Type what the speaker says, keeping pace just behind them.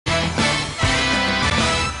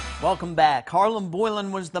Welcome back. Harlem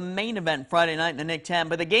Boylan was the main event Friday night in the Nick 10,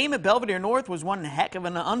 but the game at Belvidere North was one heck of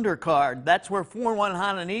an undercard. That's where 4-1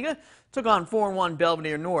 Hononegah took on 4-1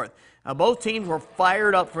 Belvidere North. Both teams were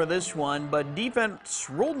fired up for this one, but defense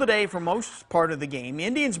ruled the day for most part of the game. The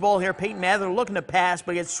Indians ball here, Peyton Mather looking to pass,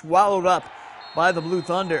 but gets swallowed up by the Blue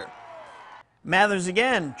Thunder. Mathers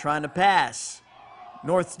again trying to pass.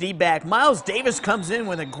 North's D-back. Miles Davis comes in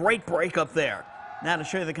with a great break up there. Now to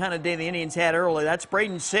show you the kind of day the Indians had early, that's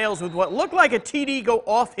Braden Sales with what looked like a TD go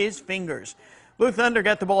off his fingers. Blue Thunder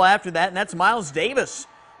got the ball after that, and that's Miles Davis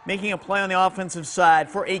making a play on the offensive side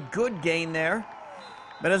for a good gain there.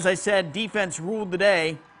 But as I said, defense ruled the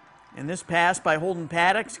day, and this pass by Holden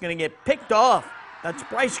Paddock's going to get picked off. That's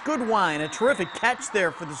Bryce Goodwine, a terrific catch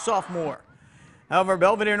there for the sophomore. However,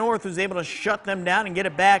 Belvidere North was able to shut them down and get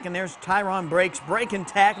it back, and there's Tyron Breaks breaking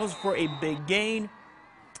tackles for a big gain.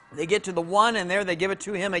 They get to the one, and there they give it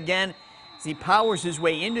to him again as he powers his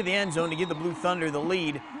way into the end zone to give the Blue Thunder the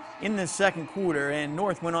lead in the second quarter. And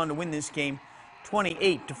North went on to win this game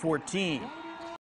 28-14.